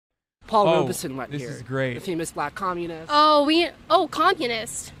Paul Robeson went this here. is great. The famous black communist. Oh,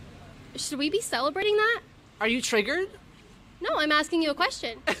 communist. Should we be celebrating that? Are you triggered? No, I'm asking you a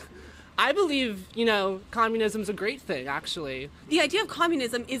question. I believe, communism's a great thing, actually. The idea of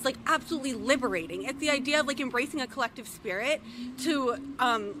communism is like absolutely liberating. It's the idea of like embracing a collective spirit to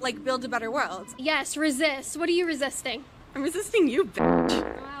build a better world. Yes, resist. What are you resisting? I'm resisting you,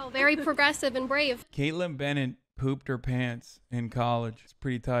 bitch. Wow, very progressive and brave. Caitlin Bennett pooped her pants in college. It's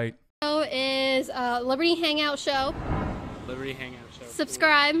pretty tight. Show is Liberty Hangout Show. Liberty Hangout Show.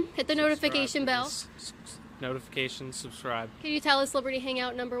 Subscribe. Hit the notification bell. Notifications, subscribe. Can you tell us Liberty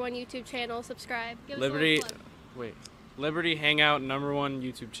Hangout #1 YouTube channel? Subscribe. Give us a little plug. Liberty Hangout #1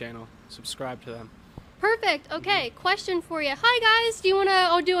 YouTube channel. Subscribe to them. Perfect. Okay, question for you. Hi guys, do you want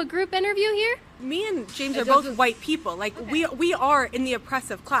to do a group interview here? Me and James are both white people. Like we are in the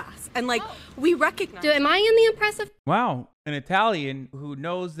oppressive class, and we recognize. Am I in the oppressive? Wow, an Italian who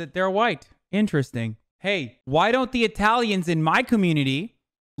knows that they're white. Interesting. Hey, why don't the Italians in my community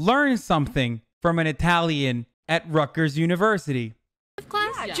learn something from an Italian at Rutgers University?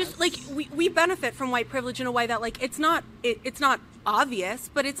 Class? Yeah, just like we benefit from white privilege in a way that it's not obvious,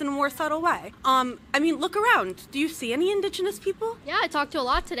 but it's in a more subtle way. I mean, look around. Do you see any indigenous people? Yeah, I talked to a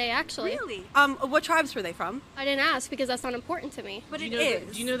lot today, actually. Really? What tribes were they from? I didn't ask because that's not important to me. But Do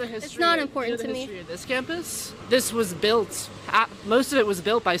you know the history? It's not important to me. History of this campus? This was built. Most of it was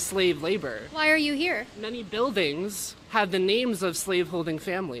built by slave labor. Why are you here? Many buildings have the names of slave-holding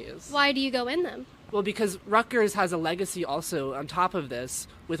families. Why do you go in them? Well, because Rutgers has a legacy also on top of this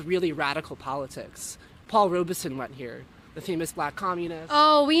with really radical politics. Paul Robeson went here, the famous black communist.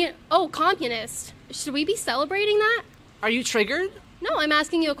 Oh, communist. Should we be celebrating that? Are you triggered? No, I'm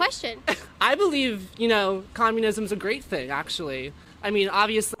asking you a question. I believe, communism's a great thing, actually. I mean,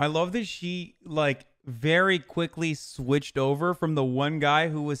 obviously. I love that she, very quickly switched over from the one guy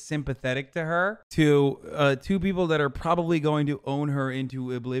who was sympathetic to her to two people that are probably going to own her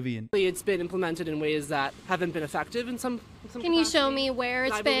into oblivion. It's been implemented in ways that haven't been effective in some Can you show me where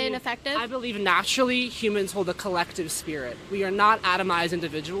it's been effective? I believe naturally humans hold a collective spirit. We are not atomized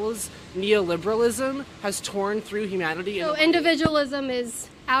individuals. Neoliberalism has torn through humanity. So individualism is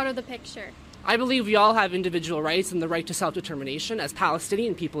out of the picture. I believe we all have individual rights and the right to self-determination, as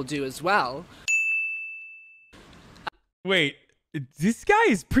Palestinian people do as well. Wait, this guy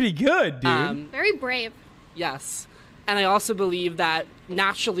is pretty good, dude. Very brave. Yes. And I also believe that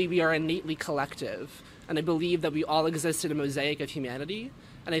naturally we are innately collective. And I believe that we all exist in a mosaic of humanity.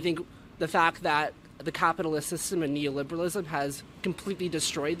 And I think the fact that the capitalist system and neoliberalism has completely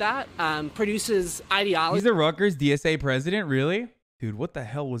destroyed that produces ideology. He's the Rutgers DSA president, really? Dude, what the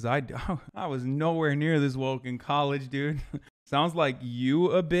hell was I doing? I was nowhere near this woke in college, dude. Sounds like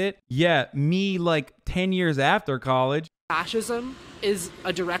you a bit. Yeah, me 10 years after college. Fascism is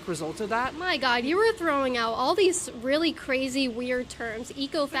a direct result of that. My God, you were throwing out all these really crazy, weird terms.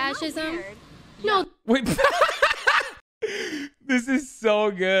 Eco-fascism. No. Wait. This is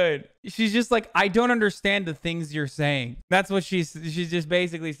so good. She's just like, I don't understand the things you're saying. That's what she just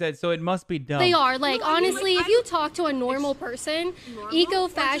basically said. So it must be dumb. They are. Honestly, if you talk to a normal person,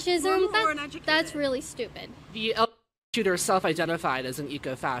 eco-fascism, that's really stupid. The shooter self-identified as an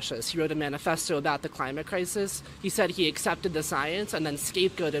eco-fascist. He wrote a manifesto about the climate crisis. He said he accepted the science and then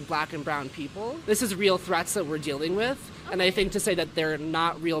scapegoated black and brown people. This is real threats that we're dealing with. Okay. And I think to say that they're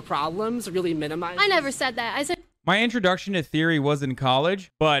not real problems really minimizes. I never said that. I said my introduction to theory was in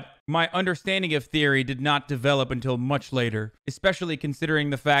college, but my understanding of theory did not develop until much later, especially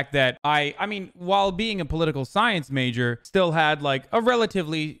considering the fact that I mean, while being a political science major, still had a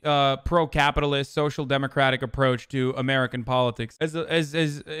relatively pro-capitalist, social democratic approach to American politics,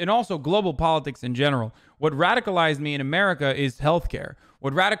 and also global politics in general. What radicalized me in America is healthcare.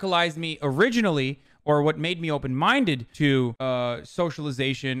 What radicalized me originally, or what made me open-minded to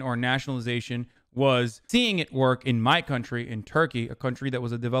socialization or nationalization, was seeing it work in my country, in Turkey, a country that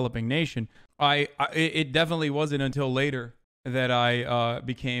was a developing nation. It definitely wasn't until later that I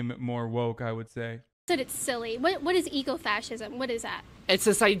became more woke, I would say. Said it's silly. What is eco-fascism? What is that? It's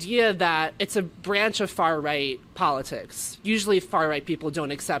this idea that it's a branch of far-right politics. Usually far-right people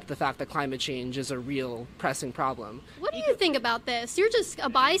don't accept the fact that climate change is a real pressing problem. What do you think about this? You're just a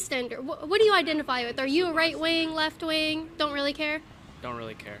bystander. What do you identify with? Are you a right-wing, left-wing? Don't really care? Don't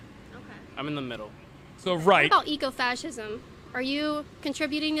really care. I'm in the middle. So right. What about eco-fascism? Are you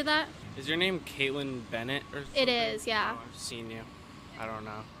contributing to that? Is your name Caitlin Bennett or something? It is, yeah. Oh, I've seen you. I don't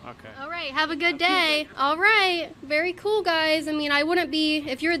know. Okay. All right. Have a good day. All right. Very cool, guys. I mean, I wouldn't be,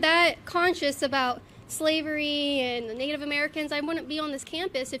 if you're that conscious about slavery and the Native Americans, I wouldn't be on this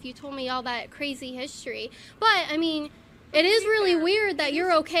campus if you told me all that crazy history. But, I mean, It is really weird that It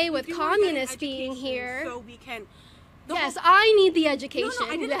you're is- okay with we do wanna get an communists being education here. So we can. Yes, I need the education. No,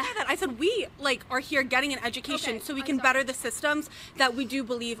 I didn't say that. I said we are here getting an education Okay, so we I'm can sorry. better the systems that we do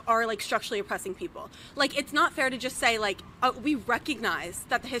believe are structurally oppressing people. It's not fair to just say we recognize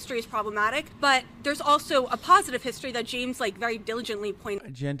that the history is problematic, but there's also a positive history that James very diligently pointed.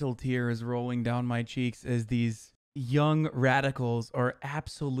 A gentle tear is rolling down my cheeks as these young radicals are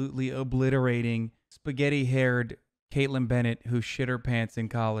absolutely obliterating spaghetti-haired Caitlin Bennett who shit her pants in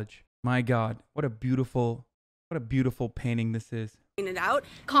college. My God, what a beautiful painting this is. Out.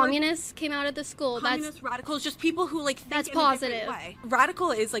 Communists came out of the school. Communist radicals, just people who think That's in a different positive. way.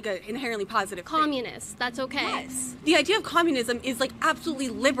 Radical is an inherently positive thing. Communists. That's okay. Yes. The idea of communism is absolutely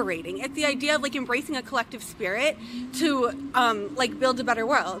liberating. It's the idea of embracing a collective spirit to build a better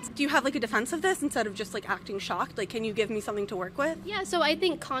world. Do you have a defense of this instead of just acting shocked? Can you give me something to work with? Yeah, so I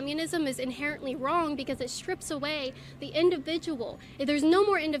think communism is inherently wrong because it strips away the individual. There's no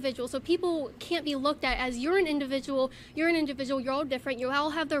more individual, so people can't be looked at as you're an individual, you're all different, you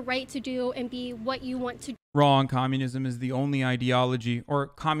all have the right to do and be what you want to do. Wrong. Communism is the only ideology, or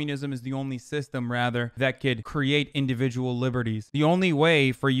communism is the only system, rather, that could create individual liberties. The only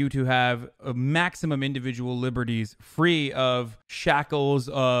way for you to have a maximum individual liberties free of shackles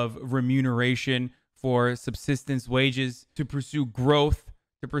of remuneration for subsistence wages, to pursue growth,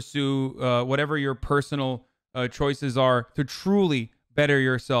 to pursue whatever your personal choices are, to truly better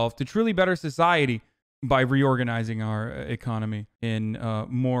yourself, to truly better society, by reorganizing our economy in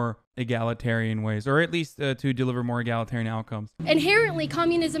more egalitarian ways, or at least to deliver more egalitarian outcomes. Inherently,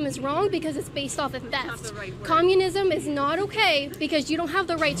 communism is wrong because it's based off of theft. the right word. Communism is not okay because you don't have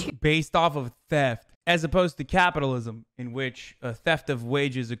the right to. Based off of theft, as opposed to capitalism, in which theft of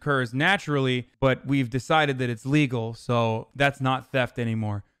wages occurs naturally, but we've decided that it's legal, so that's not theft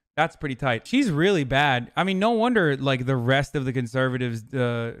anymore. That's pretty tight. She's really bad. I mean, no wonder the rest of the conservatives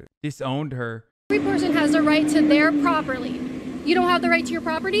disowned her. Every person has the right to their property. You don't have the right to your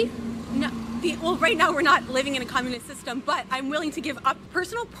property? No. Right now we're not living in a communist system, but I'm willing to give up.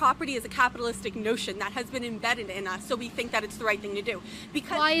 Personal property is a capitalistic notion that has been embedded in us, so we think that it's the right thing to do.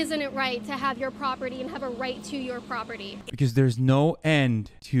 Because Why isn't it right to have your property and have a right to your property? Because there's no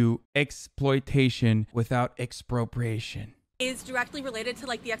end to exploitation without expropriation. is directly related to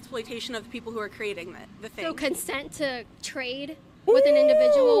the exploitation of the people who are creating the thing. So consent to trade with an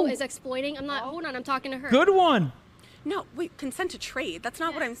individual is exploiting? Hold on, I'm talking to her. Good one. No, wait, consent to trade. That's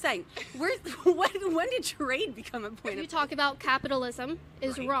not what I'm saying. When did trade become a point You of talk about capitalism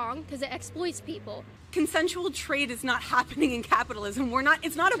is Right. wrong because it exploits people. consensual trade is not happening in capitalism.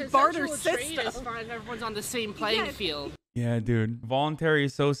 It's not a barter Consensual trade system. is fine if everyone's on the same playing Yes. field. Yeah, dude. Voluntary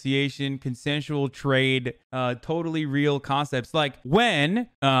association, consensual trade, totally real concepts. When,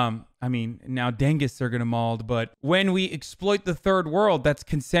 now Dengists are gonna mauled, but when we exploit the third world, that's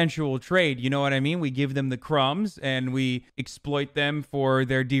consensual trade. You know what I mean? We give them the crumbs and we exploit them for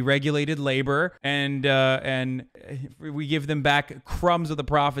their deregulated labor, and we give them back crumbs of the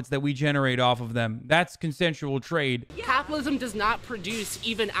profits that we generate off of them. That's consensual trade. Capitalism does not produce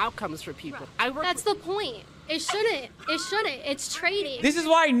even outcomes for people. I work That's the point. It shouldn't. It's trading. This is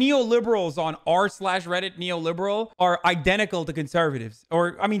why neoliberals on r/Reddit neoliberal are identical to conservatives.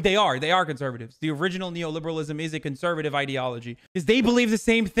 They are conservatives. The original neoliberalism is a conservative ideology because they believe the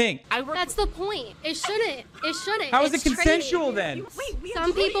same thing. That's the point. It shouldn't. How is it It's trading. consensual then?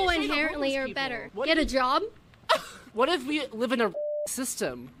 Some people inherently are better. Get a job? What if we live in a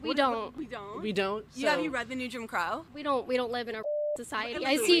system? We don't. We don't. We don't. Have So- you read the new Jim Crow? We don't live in a society. Look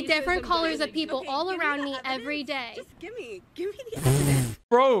I at the see racism different that colors is- of people Okay, all give me around the me evidence. every day. Just give me the evidence.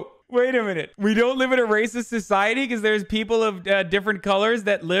 Bro, wait a minute. We don't live in a racist society because there's people of different colors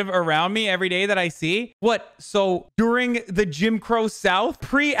that live around me every day that I see? What? So during the Jim Crow South,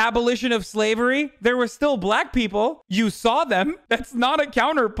 pre-abolition of slavery, there were still black people. You saw them. That's not a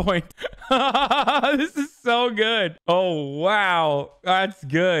counterpoint. This is so good. Oh, wow. That's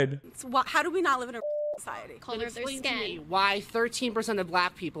good. So how do we not live in a society? Color of their Explain to me skin. why 13% of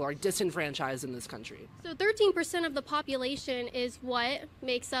black people are disenfranchised in this country. So 13% of the population is what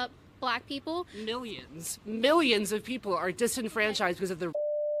makes up black people. Millions of people are disenfranchised because of the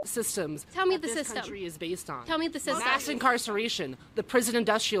systems Tell me that the this system. country is based on. Tell me the system. Mass incarceration, the prison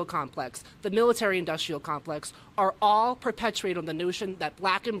industrial complex, the military industrial complex are all perpetuated on the notion that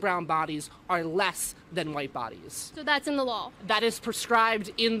black and brown bodies are less than white bodies. So that's in the law. That is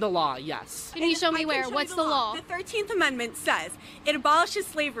prescribed in the law, yes. Can you show me I can where? show you What's the law? The 13th Amendment says it abolishes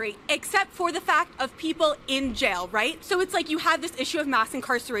slavery except for the fact of people in jail, right? So it's like you have this issue of mass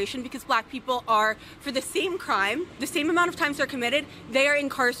incarceration because black people are, for the same crime, the same amount of times they're committed, they are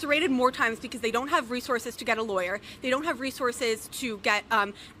incarcerated more times because they don't have resources to get a lawyer. They don't have resources to get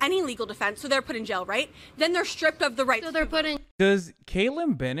any legal defense, so they're put in jail, right? Then they're stripped of the right. So they're put in. Does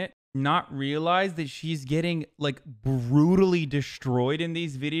Caitlyn Bennett not realize that she's getting like brutally destroyed in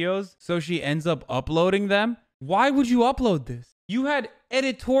these videos, so she ends up uploading them? Why would you upload this? You had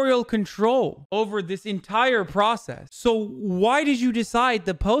editorial control over this entire process. So why did you decide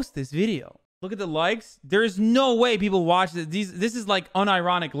to post this video? Look at the likes. There's no way people watch this. This is like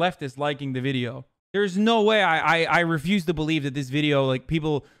unironic leftists liking the video. There's no way. I refuse to believe that this video, like,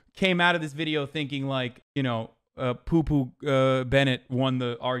 people came out of this video thinking like, you know, Bennett won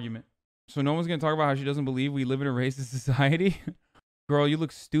the argument. So no one's gonna talk about how she doesn't believe we live in a racist society. Girl, you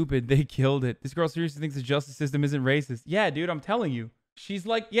look stupid. They killed it. This girl seriously thinks the justice system isn't racist. Yeah, dude, I'm telling you. She's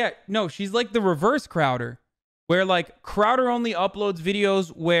like, yeah, no, she's like the reverse Crowder, where like Crowder only uploads videos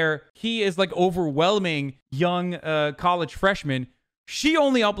where he is like overwhelming young college freshmen. She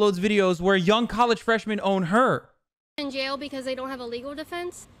only uploads videos where young college freshmen own her. In jail because they don't have a legal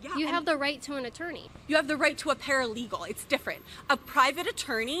defense. Yeah, You have the right to an attorney. You have the right to a paralegal. It's different. A private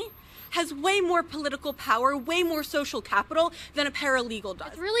attorney has way more political power, way more social capital than a paralegal does.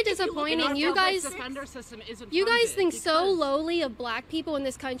 It's really disappointing. You guys, defender system isn't you guys funded think so because- lowly of black people in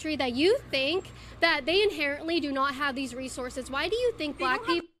this country that you think that they inherently do not have these resources. Why do you think black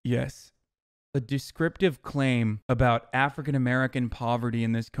people? Yes. A descriptive claim about African American poverty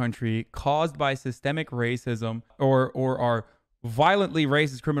in this country caused by systemic racism or our violently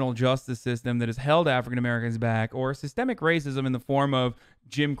racist criminal justice system that has held African Americans back, or systemic racism in the form of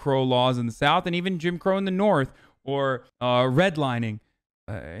Jim Crow laws in the South and even Jim Crow in the North, or redlining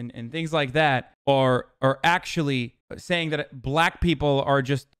and things like that, are actually saying that black people are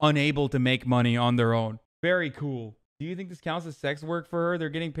just unable to make money on their own. Very cool. Do you think this counts as sex work for her? They're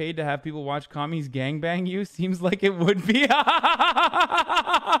getting paid to have people watch commies gangbang you? Seems like it would be.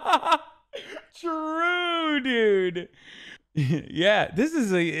 True, dude. Yeah, this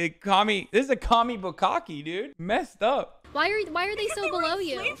is a commie bukkake, dude. Messed up. Why are they so below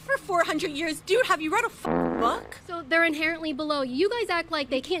you? Enslaved for 400 years. Dude, have you read a book? So they're inherently below you. You guys act like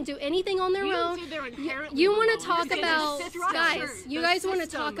they can't do anything on their We don't own. say they're inherently You want to below. talk You're saying about, the structure, guys, you the guys want to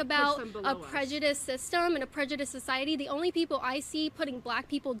system talk puts about them a below us. prejudiced system and a prejudiced society. The only people I see putting black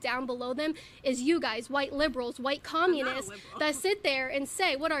people down below them is you guys, white liberals, white communists, liberal. that sit there and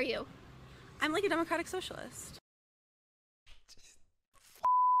say, what are you? I'm like a democratic socialist.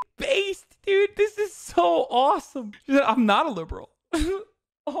 Based, dude. This is so awesome. She said, I'm not a liberal.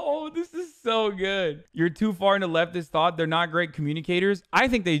 Oh, this is so good. You're too far into leftist thought. They're not great communicators. I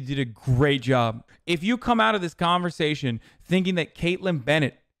think they did a great job. If you come out of this conversation thinking that Caitlyn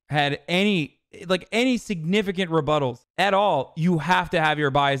Bennett had any significant rebuttals at all, you have to have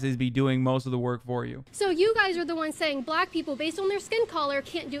your biases be doing most of the work for you. So you guys are the ones saying black people, based on their skin color,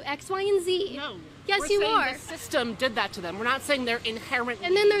 can't do X, Y, and Z. No. Yes, we're you saying are. The system did that to them. We're not saying they're inherently.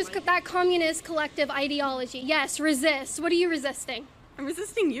 And then there's like- that communist collective ideology. Yes, resist. What are you resisting? I'm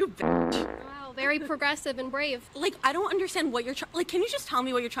resisting you, bitch. Wow, very progressive and brave. Like, I don't understand what you're like. Can you just tell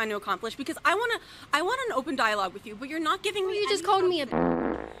me what you're trying to accomplish? Because I want an open dialogue with you, but you're not giving me. You just any called me a.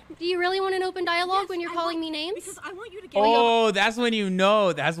 structure. Do you really want an open dialogue Yes, when you're I calling want- me names? Because I want you to give me. Oh, that's when you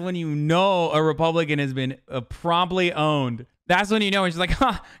know. That's when you know a Republican has been promptly owned. That's when you know. And she's like,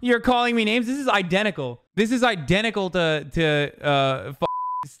 huh, you're calling me names? This is identical. This is identical to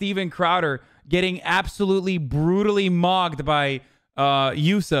Steven Crowder getting absolutely brutally mocked by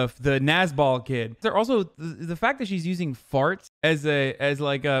Yusuf, the Nazball kid. They're also the fact that she's using farts as a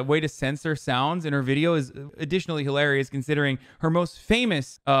way to censor sounds in her video is additionally hilarious, considering her most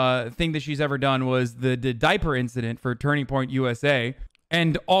famous thing that she's ever done was the diaper incident for Turning Point USA.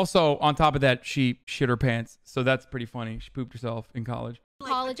 And also, on top of that, she shit her pants. So that's pretty funny. She pooped herself in college. like,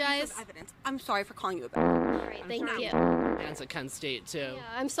 Apologize. a piece of evidence. I'm sorry for calling you a bitch. All right, thank you. Fans at Kent State too. Yeah,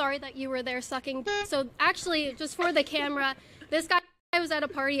 I'm sorry that you were there sucking. So actually, just for the camera, this guy was at a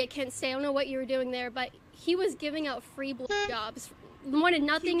party at Kent State. I don't know what you were doing there, but he was giving out free jobs. Wanted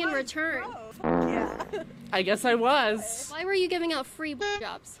nothing in return. Yeah. I guess I was. Why were you giving out free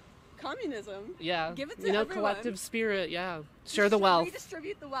jobs? Communism. Yeah. Give it to you know, everyone. collective spirit. Yeah. Share the wealth.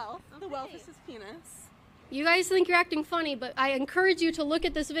 Redistribute the wealth. The wealth is his penis. You guys think you're acting funny, but I encourage you to look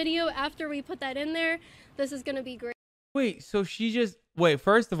at this video after we put that in there. This is gonna be great. Wait, so she just wait.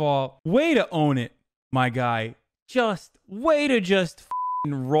 First of all, way to own it, my guy. Just way to just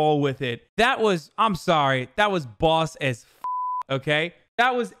roll with it. That was, I'm sorry, that was boss as okay?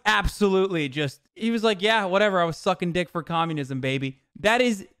 That was absolutely just, he was like, yeah, whatever, I was sucking dick for communism, baby. That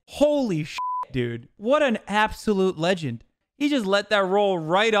is, holy shit, dude. What an absolute legend. He just let that roll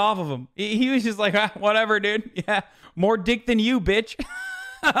right off of him. He was just like, ah, whatever, dude. Yeah, more dick than you, bitch.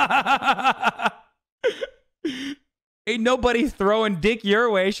 Ain't nobody throwing dick your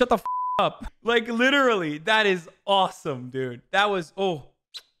way. Shut the up. Like, literally, that is awesome, dude. That was, oh,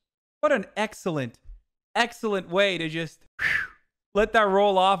 what an excellent way to just let that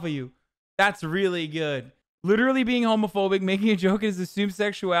roll off of you. That's really good. Literally being homophobic, making a joke is assumed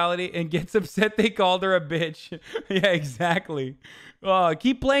sexuality, and gets upset they called her a bitch. Yeah, exactly.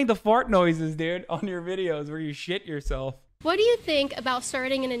 Keep playing the fart noises, dude, on your videos where you shit yourself. What do you think about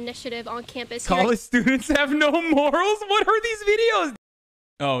starting an initiative on campus here? College students have no morals? What are these videos?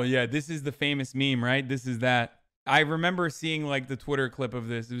 Oh, yeah, this is the famous meme, right? This is that. I remember seeing, like, the Twitter clip of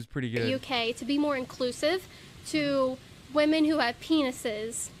this. It was pretty good. UK to be more inclusive to women who have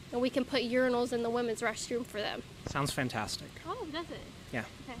penises, and we can put urinals in the women's restroom for them. Sounds fantastic. Oh, does it? Yeah.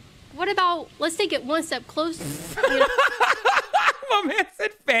 Okay. What about, let's take it one step closer. My man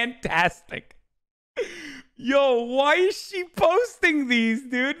said fantastic. Yo, why is she posting these,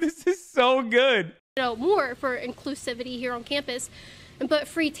 dude? This is so good. More for inclusivity here on campus, and put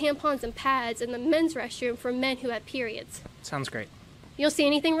free tampons and pads in the men's restroom for men who have periods. Sounds great. You don't see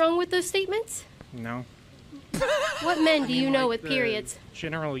anything wrong with those statements? No. What men do you know like with periods?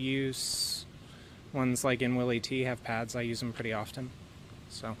 General use ones like in Willie T have pads. I use them pretty often.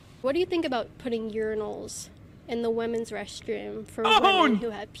 So. What do you think about putting urinals in the women's restroom for women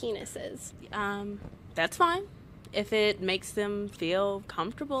who have penises? That's fine. If it makes them feel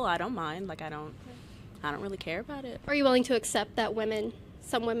comfortable, I don't mind. Like I don't really care about it. Are you willing to accept that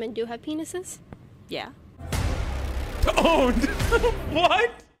some women do have penises? Yeah. Owned.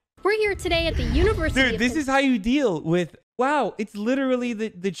 What? We're here today at the University Dude, this is how you deal with, wow, it's literally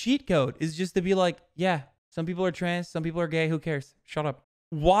the cheat code is just to be like, yeah, some people are trans, some people are gay, who cares? Shut up.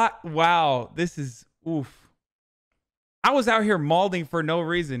 What? Wow, this is, oof. I was out here malding for no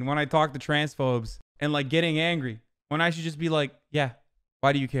reason when I talked to transphobes and like getting angry when I should just be like, yeah,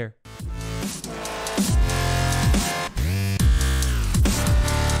 why do you care?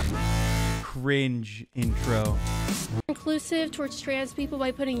 Cringe intro. Inclusive towards trans people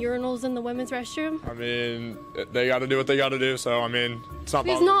by putting urinals in the women's restroom? I mean, they got to do what they got to do, so I mean, it's not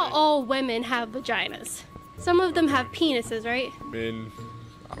because not all women have vaginas. Some of them have penises, right? I mean,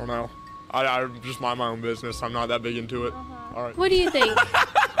 I don't know. I just mind my own business. I'm not that big into it. All right. What do you think?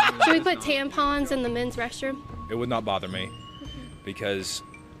 Should we put tampons in the men's restroom? It would not bother me because,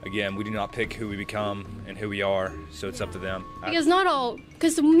 again, we do not pick who we become and who we are, so it's up to them. Because not all,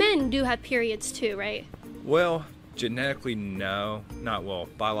 because men do have periods too, right? Well, genetically, no. Not, well,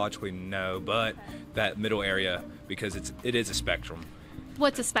 biologically, no, but that middle area, because it is a spectrum.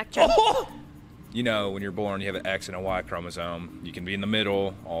 What's a spectrum? You know, when you're born, you have an X and a Y chromosome. You can be in the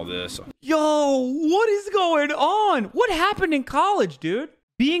middle, all this. Yo, what is going on? What happened in college, dude?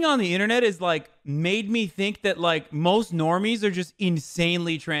 Being on the internet is like made me think that like most normies are just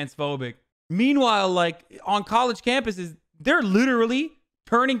insanely transphobic. Meanwhile, like on college campuses, they're literally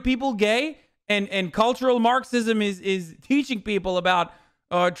turning people gay, and cultural Marxism is teaching people about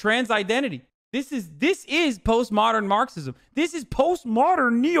trans identity. This is postmodern Marxism. This is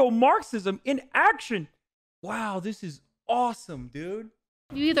postmodern neo-Marxism in action. Wow, this is awesome, dude.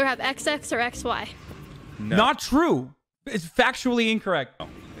 You either have XX or XY. No. Not true. It's factually incorrect. No,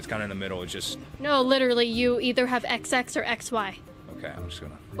 it's kind of in the middle. It's just... No, literally, you either have XX or XY. Okay, I'm just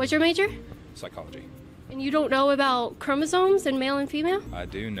gonna... What's your major? Psychology. And you don't know about chromosomes and male and female? I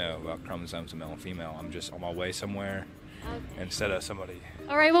do know about chromosomes and male and female. I'm just on my way somewhere instead of somebody...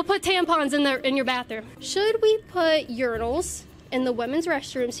 All right, we'll put tampons in your bathroom. Should we put urinals in the women's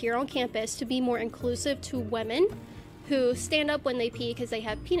restrooms here on campus to be more inclusive to women who stand up when they pee because they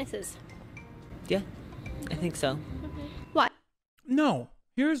have penises? Yeah, I think so. Why? No.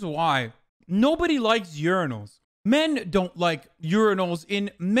 Here's why. Nobody likes urinals. Men don't like urinals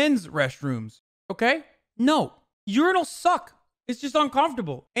in men's restrooms. Okay? No. Urinals suck. It's just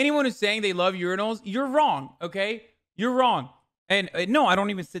uncomfortable. Anyone who's saying they love urinals, you're wrong. Okay? You're wrong. And no, I don't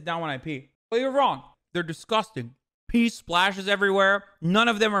even sit down when I pee. But you're wrong. They're disgusting. Pee splashes everywhere. None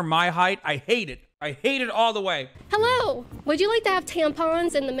of them are my height. I hate it. I hate it all the way. Hello. Would you like to have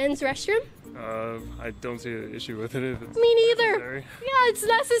tampons in the men's restroom? I don't see an issue with it if it's Me neither. necessary. Yeah, it's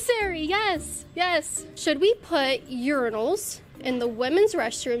necessary. Yes. Yes. Should we put urinals in the women's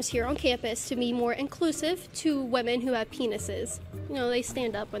restrooms here on campus to be more inclusive to women who have penises? You know, they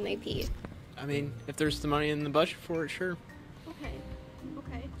stand up when they pee. I mean, if there's the money in the budget for it, sure. Okay.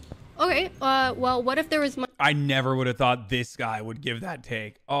 Okay, well, what if there was I never would have thought this guy would give that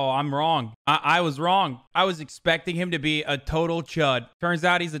take. Oh, I'm wrong. I was wrong. I was expecting him to be a total chud. Turns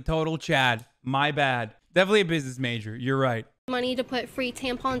out he's a total Chad. My bad. Definitely a business major. You're right. money to put free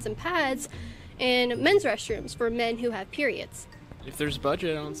tampons and pads in men's restrooms for men who have periods? If there's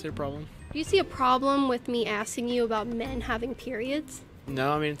budget, I don't see a problem. Do you see a problem with me asking you about men having periods?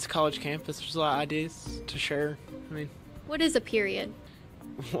 No, I mean, it's a college campus. There's a lot of ideas to share. I mean, What is a period?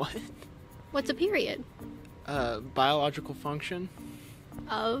 what? What's a period? Biological function?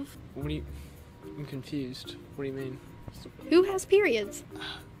 Of? What do you... I'm confused. What do you mean? Who has periods?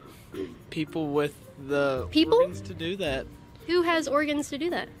 People with the People? organs to do that. Who has organs to do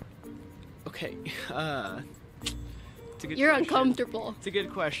that? Okay, it's a good You're question. uncomfortable. It's a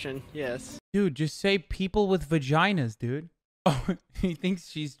good question, yes. Dude, just say people with vaginas, dude. Oh, he thinks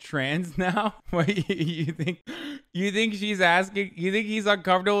she's trans now? Wait, you think she's asking, you think he's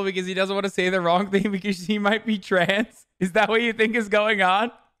uncomfortable because he doesn't want to say the wrong thing because she might be trans? Is that what you think is going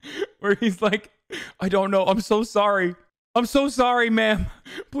on? Where he's like, I don't know, I'm so sorry. I'm so sorry, ma'am.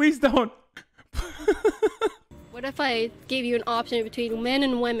 Please don't. What if I gave you an option between men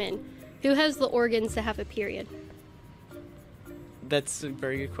and women? Who has the organs to have a period? That's a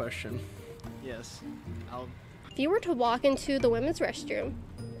very good question. Yes. If you were to walk into the women's restroom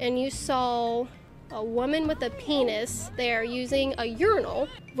and you saw a woman with a penis there using a urinal,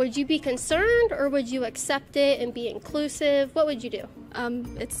 would you be concerned or would you accept it and be inclusive? What would you do?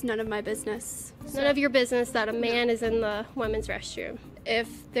 It's none of my business. It's none of your business that a man is in the women's restroom.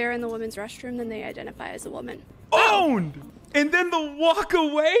 If they're in the women's restroom, then they identify as a woman. Owned! And then the walk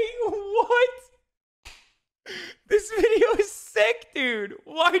away? What? This video is sick, dude.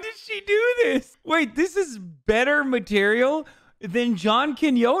 Why did she do this? Wait, this is better material than John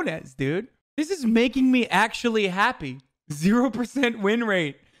Quinones, dude. This is making me actually happy. 0% win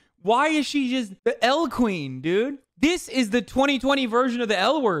rate. Why is she just the L queen, dude? This is the 2020 version of the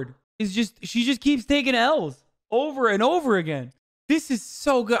L word. She just keeps taking L's over and over again. This is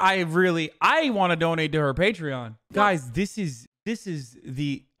so good. I want to donate to her Patreon. Guys, this is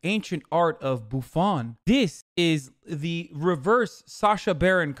the ancient art of Buffon. This is the reverse Sacha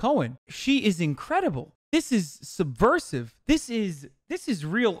Baron Cohen. She is incredible. This is subversive. This is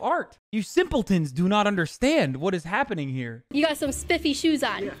real art. You simpletons do not understand what is happening here. You got some spiffy shoes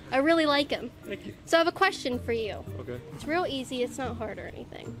on. Yeah. I really like them. Thank you. So I have a question for you. Okay. It's real easy. It's not hard or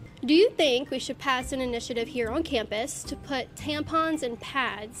anything. Do you think we should pass an initiative here on campus to put tampons and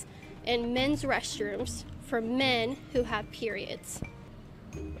pads in men's restrooms for men who have periods?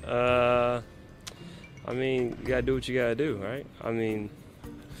 I mean, you gotta do what you gotta do, right? I mean,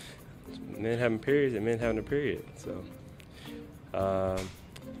 men having periods and men having a period. So,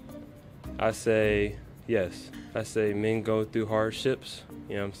 I say yes. I say men go through hardships.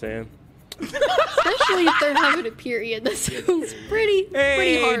 You know what I'm saying? Especially if they're having a period. That sounds pretty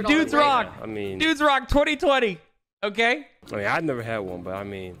hard. Dudes rock. I mean, Dudes rock 2020. Okay. I mean, I've never had one, but I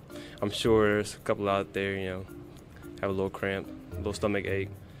mean, I'm sure there's a couple out there. You know, have a little cramp, a little stomach ache.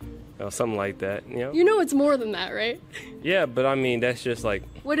 Something like that, you know? You know it's more than that, right? Yeah, but I mean, that's just like...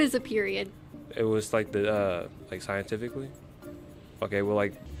 What is a period? It was like the, like scientifically. Okay, well,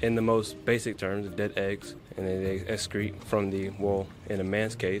 like in the most basic terms, dead eggs, and then they excrete from the, well, in a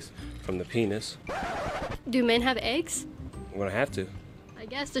man's case, from the penis. Do men have eggs? I'm gonna have to. I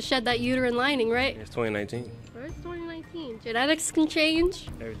guess to shed that uterine lining, right? It's 2019. It's 2019. Genetics can change.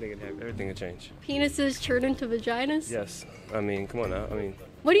 Everything can happen. Everything can change. Penises turn into vaginas? Yes. I mean, come on now. I mean...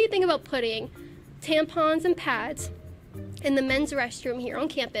 What do you think about putting tampons and pads in the men's restroom here on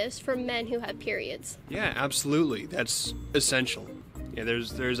campus for men who have periods? Yeah, absolutely. That's essential. Yeah,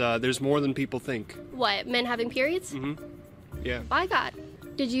 there's more than people think. What, men having periods? Mm-hmm. Yeah. By God.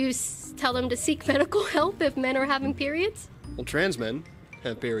 Did you tell them to seek medical help if men are having periods? Well, trans men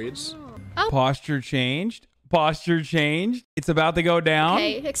have periods. Oh. Posture changed. Posture changed. It's about to go down.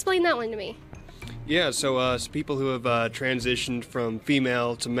 Okay, explain that one to me. Yeah, so people who have transitioned from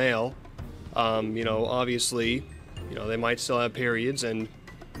female to male, you know, obviously, you know, they might still have periods, and,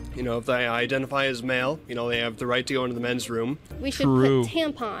 you know, if they identify as male, you know, they have the right to go into the men's room. We should put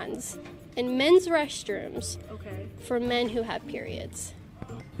tampons in men's restrooms for men who have periods.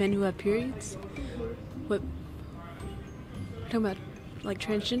 Men who have periods? What? Talking about, like,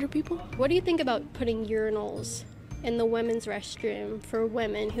 transgender people? What do you think about putting urinals in the women's restroom for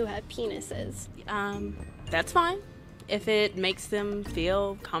women who have penises? That's fine. If it makes them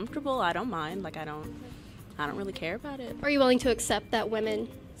feel comfortable, I don't mind. Like, I don't really care about it. Are you willing to accept that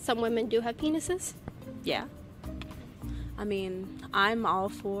some women do have penises? Yeah. I mean, I'm all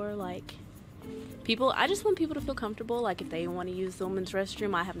for, like, I just want people to feel comfortable. Like, if they want to use the women's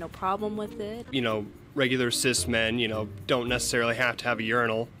restroom, I have no problem with it. You know, regular cis men, you know, don't necessarily have to have a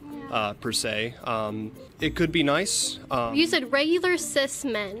urinal, per se. It could be nice. You said regular cis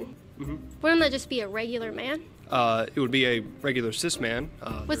men. Wouldn't that just be a regular man? It would be a regular cis man.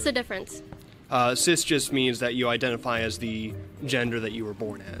 What's the difference? Cis just means that you identify as the gender that you were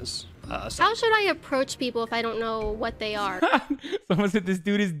born as. How should I approach people if I don't know what they are? Someone said this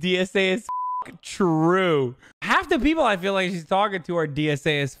dude is DSA as true. Half the people I feel like she's talking to are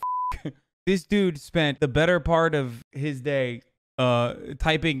DSA as This dude spent the better part of his day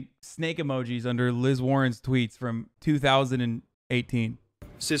typing snake emojis under Liz Warren's tweets from 2018.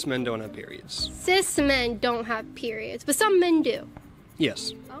 Cis men don't have periods. Cis men don't have periods, but some men do.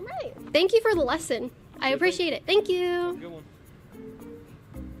 Yes. All right. Thank you for the lesson. I appreciate it. Thank you. Good one.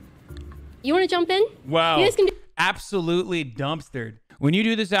 You want to jump in? Wow. You guys can do Absolutely dumpstered. When you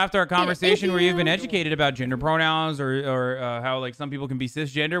do this after our conversation where you've been educated about gender pronouns or how like some people can be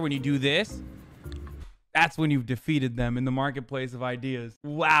cisgender, when you do this, that's when you've defeated them in the marketplace of ideas.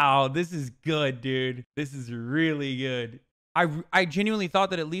 Wow, this is good, dude. This is really good. I genuinely thought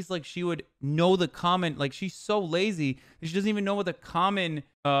that at least like she would know the common, like she's so lazy that she doesn't even know what the common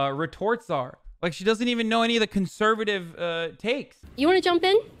retorts are. Like she doesn't even know any of the conservative takes. You want to jump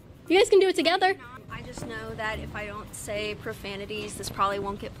in? You guys can do it together. I just know that if I don't say profanities, this probably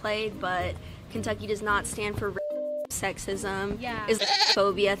won't get played, but Kentucky does not stand for sexism,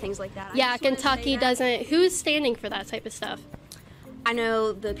 Islamophobia, things like that. Yeah, Kentucky doesn't. Who's standing for that type of stuff? I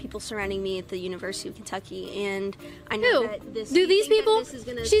know the people surrounding me at the University of Kentucky, and I know that this. Do these people?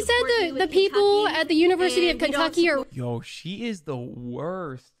 She said the people at the University of Kentucky are. Yo, she is the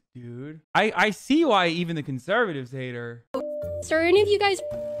worst, dude. I see why even the conservatives hate her. Are any of you guys?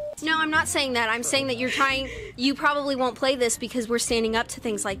 No, I'm not saying that. I'm saying that you probably won't play this because we're standing up to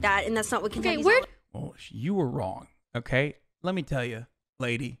things like that, and that's not what Kentucky's all about. Oh, you were wrong, okay? Let me tell you,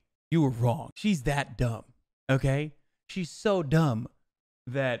 lady, you were wrong. She's that dumb, okay? She's so dumb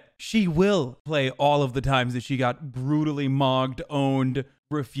that she will play all of the times that she got brutally mogged, owned,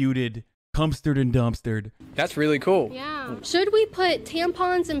 refuted, cumstered, and dumpstered. That's really cool. Yeah. Should we put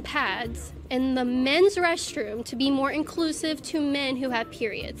tampons and pads in the men's restroom to be more inclusive to men who have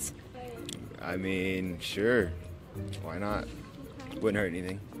periods? I mean, sure. Why not? Wouldn't hurt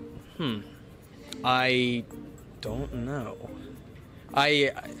anything. I don't know.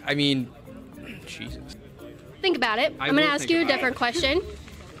 I mean, Jesus. Think about it. I'm going to ask you a different question.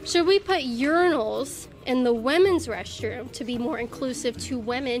 Should we put urinals in the women's restroom to be more inclusive to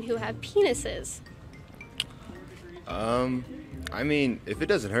women who have penises? I mean, if it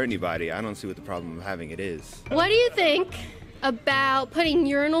doesn't hurt anybody, I don't see what the problem of having it is. What do you think about putting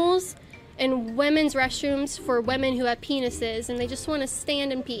urinals in women's restrooms for women who have penises and they just want to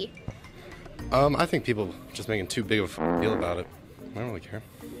stand and pee? I think people just making too big of a deal about it. I don't really care.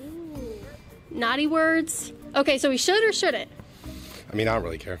 Naughty words. Okay, so we should or shouldn't? I mean, I don't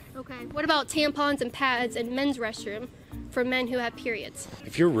really care. Okay. What about tampons and pads in men's restroom for men who have periods?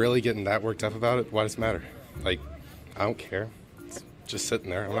 If you're really getting that worked up about it, why does it matter? Like, I don't care. It's just sitting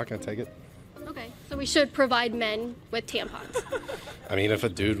there. I'm not going to take it. Okay, so we should provide men with tampons. I mean, if a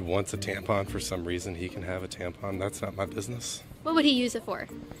dude wants a tampon for some reason, he can have a tampon. That's not my business. What would he use it for?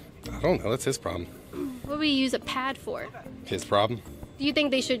 I don't know. That's his problem. What would he use a pad for? His problem. Do you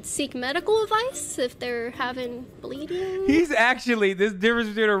think they should seek medical advice if they're having bleeding? He's actually, this difference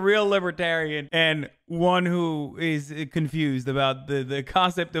between a real libertarian and one who is confused about the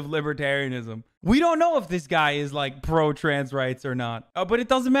concept of libertarianism. We don't know if this guy is like pro-trans rights or not, but it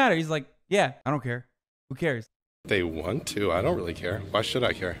doesn't matter. He's like, yeah, I don't care. Who cares? They want to. I don't really care. Why should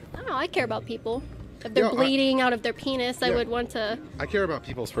I care? I don't know. I care about people. If they're bleeding out of their penis, I would want to... I care about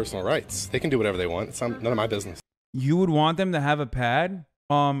people's personal rights. They can do whatever they want. It's none of my business. You would want them to have a pad?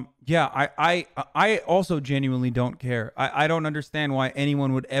 Yeah, I also genuinely don't care. I don't understand why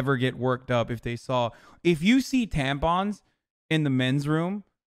anyone would ever get worked up if they saw... If you see tampons in the men's room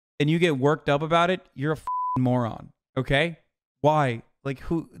and you get worked up about it, you're a moron, okay? Why? Like,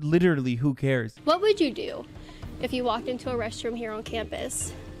 who cares? What would you do if you walked into a restroom here on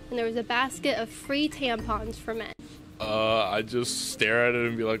campus and there was a basket of free tampons for men? I'd just stare at it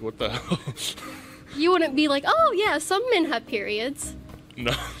and be like, what the hell? You wouldn't be like, oh yeah, some men have periods.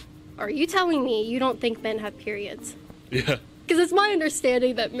 No. Are you telling me you don't think men have periods? Yeah. Because it's my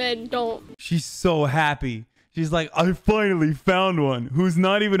understanding that men don't. She's so happy. She's like, I finally found one who's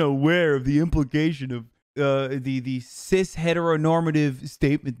not even aware of the implication of the cis heteronormative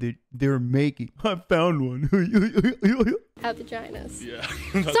statement that they're making. I found one. Have vaginas. Yeah.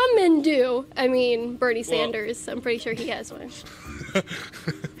 Some men do. I mean, Bernie Sanders, I'm pretty sure he has one.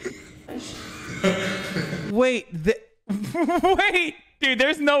 Wait, wait, dude,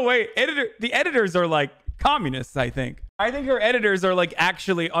 there's no way. The editors are like communists, I think. I think her editors are like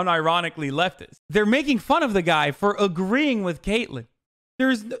actually unironically leftist. They're making fun of the guy for agreeing with Caitlyn.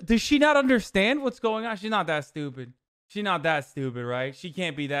 Does she not understand what's going on? She's not that stupid. She's not that stupid, right? She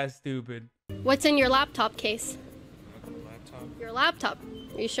can't be that stupid. What's in your laptop case? Your laptop.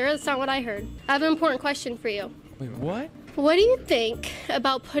 Are you sure that's not what I heard? I have an important question for you. Wait, what? What do you think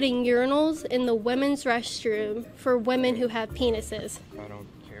about putting urinals in the women's restroom for women who have penises? I don't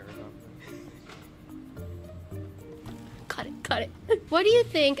care about Cut it. What do you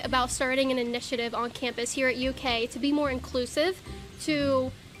think about starting an initiative on campus here at UK to be more inclusive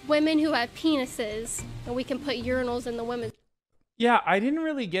to women who have penises, and we can put urinals in the women's? Yeah, I didn't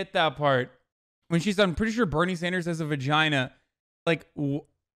really get that part. When she said, I'm pretty sure Bernie Sanders has a vagina. Like,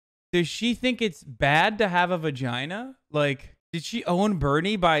 does she think it's bad to have a vagina? Like, did she own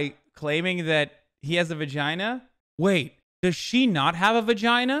Bernie by claiming that he has a vagina? Wait, does she not have a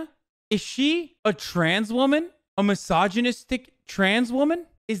vagina? Is she a trans woman? A misogynistic trans woman?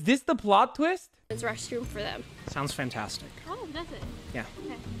 Is this the plot twist? Restroom for them. Sounds fantastic. Oh, does it? Yeah.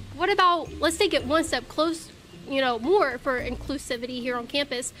 Okay. What about, let's take it one step close, more for inclusivity here on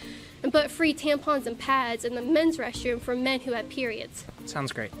campus, and put free tampons and pads in the men's restroom for men who have periods.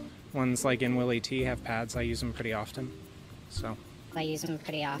 Sounds great. Ones like in Willie T have pads. I use them pretty often. So. I use them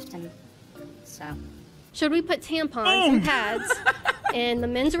pretty often. So. Should we put tampons and pads in the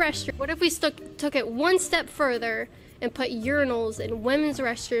men's restroom? What if we took it one step further and put urinals in women's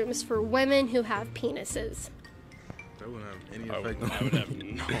restrooms for women who have penises? That wouldn't have any effect on I would have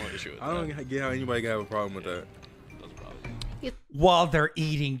no issue with that. I don't get how anybody can have a problem with that. While they're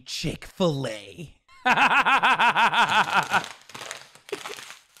eating Chick-fil-A.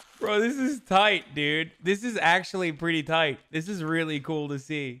 Bro, this is tight, dude. This is actually pretty tight. This is really cool to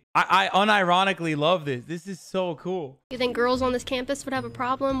see. I unironically love this. This is so cool. You think girls on this campus would have a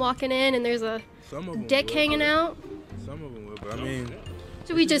problem walking in and there's a dick hanging out? Some of them would, but I mean...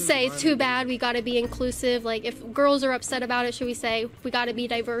 Should we just say it's too bad, we gotta be inclusive? Like, if girls are upset about it, should we say we gotta be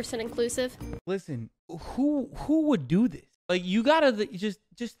diverse and inclusive? Listen, who would do this? Like, you gotta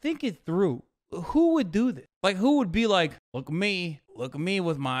just think it through. Who would do this? Like, who would be like, look at me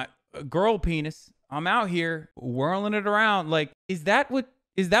with my girl penis. I'm out here whirling it around. Like, is that what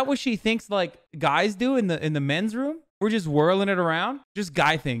she thinks like guys do in the men's room? We're just whirling it around. Just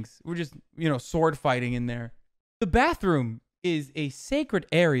guy things. We're just, sword fighting in there. The bathroom is a sacred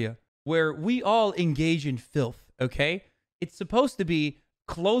area where we all engage in filth, okay? It's supposed to be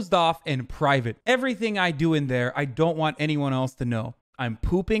closed off and private. Everything I do in there, I don't want anyone else to know. I'm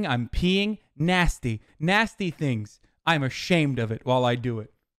pooping, I'm peeing, nasty things. I'm ashamed of it while I do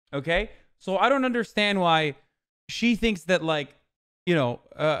it, okay? So I don't understand why she thinks that, like,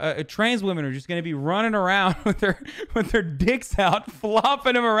 trans women are just going to be running around with their dicks out,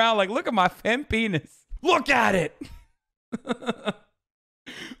 flopping them around like, look at my femme penis. Look at it.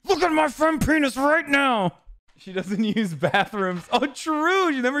 Look at my femme penis right now. She doesn't use bathrooms. Oh,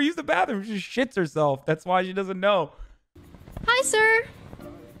 true. She never used the bathroom. She shits herself. That's why she doesn't know. Hi, sir.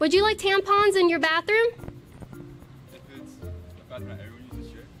 Would you like tampons in your bathroom? If it's about everyone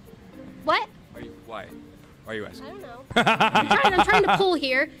uses shit. What? Why? Why are you asking? I don't know. I'm trying to pull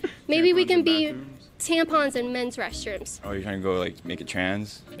here. Maybe we can be tampons in men's restrooms. Oh, you're trying to go like make it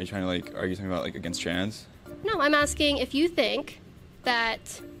trans? Are you trying to like argue something about like against trans? No, I'm asking if you think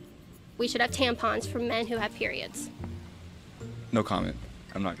that we should have tampons for men who have periods. No comment.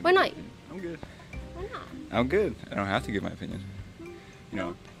 I'm not. Why not? I'm good. Why not? I'm good. I don't have to give my opinion.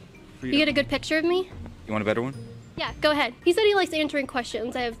 You get a good picture of me? You want a better one? Yeah, go ahead. He said he likes answering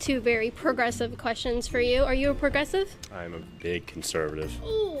questions. I have two very progressive questions for you. Are you a progressive? I'm a big conservative.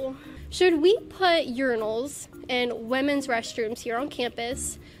 Ooh. Should we put urinals in women's restrooms here on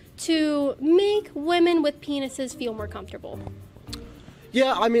campus to make women with penises feel more comfortable?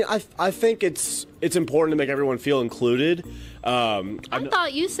 Yeah, I mean, I think it's important to make everyone feel included. I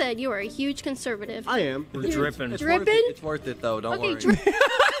thought you said you were a huge conservative. I am. We're dripping. Dripping? It's worth it though. Don't Okay, worry.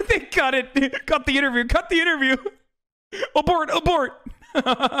 They cut it. Cut the interview. Cut the interview. Abort.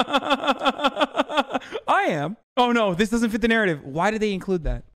 I am. Oh no, this doesn't fit the narrative. Why did they include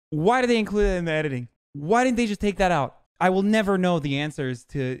that? Why did they include that in the editing? Why didn't they just take that out? I will never know the answers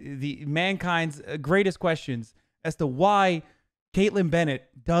to the mankind's greatest questions as to why Caitlyn Bennett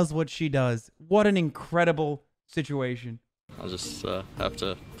does what she does. What an incredible situation. I'll just have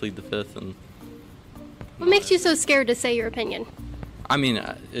to plead the fifth. And What makes you so scared to say your opinion? I mean,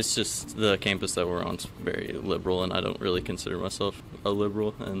 it's just the campus that we're on is very liberal, and I don't really consider myself a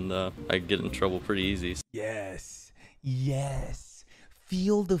liberal, and I get in trouble pretty easy. Yes.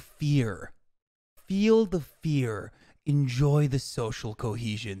 Feel the fear. Feel the fear. Enjoy the social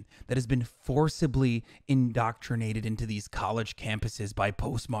cohesion that has been forcibly indoctrinated into these college campuses by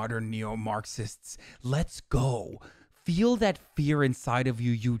postmodern neo-Marxists. Let's go. Feel that fear inside of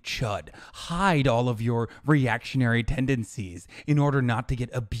you, you chud. Hide all of your reactionary tendencies in order not to get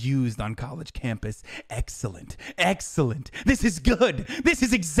abused on college campus. Excellent. Excellent. This is good. This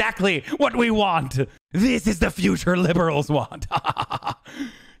is exactly what we want. This is the future liberals want.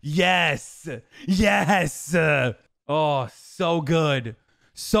 Yes. Yes. Oh, so good.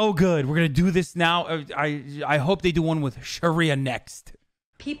 So good. We're going to do this now. I hope they do one with Sharia next.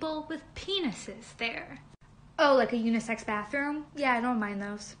 People with penises there. Oh, like a unisex bathroom? Yeah, I don't mind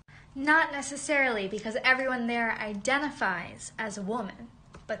those. Not necessarily, because everyone there identifies as a woman.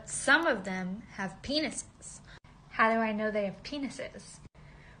 But some of them have penises. How do I know they have penises?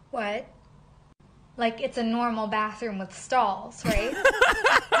 What? Like, it's a normal bathroom with stalls, right?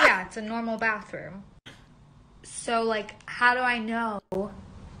 Yeah, it's a normal bathroom. So, like, how do I know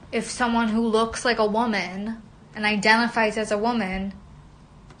if someone who looks like a woman and identifies as a woman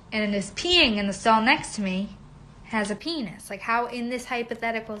and is peeing in the stall next to me has a penis? Like, how, in this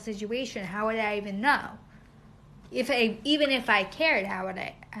hypothetical situation, how would I even know? Even if I cared, how would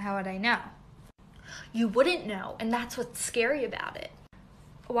I know? You wouldn't know, and that's what's scary about it.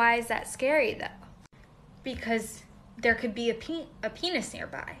 Why is that scary, though? Because there could be a penis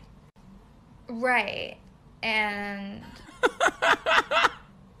nearby. Right. And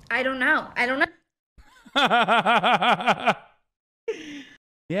I don't know.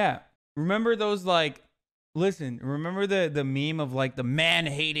 Yeah. Remember those, like, listen, remember the meme of, like, the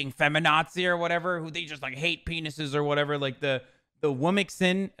man-hating feminazi or whatever, who they just, like, hate penises or whatever, like the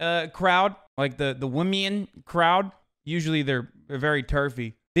Womixen crowd, like the Womian crowd. Usually they're very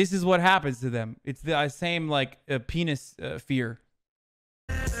turfy. This is what happens to them. It's the same, like, penis fear.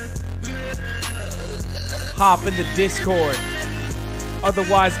 Hop in the Discord.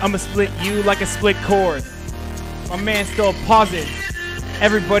 Otherwise, I'ma split you like a split cord. My man's still pausing.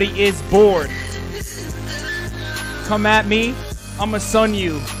 Everybody is bored. Come at me, I'ma son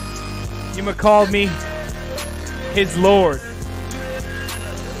you. You'ma call me his lord.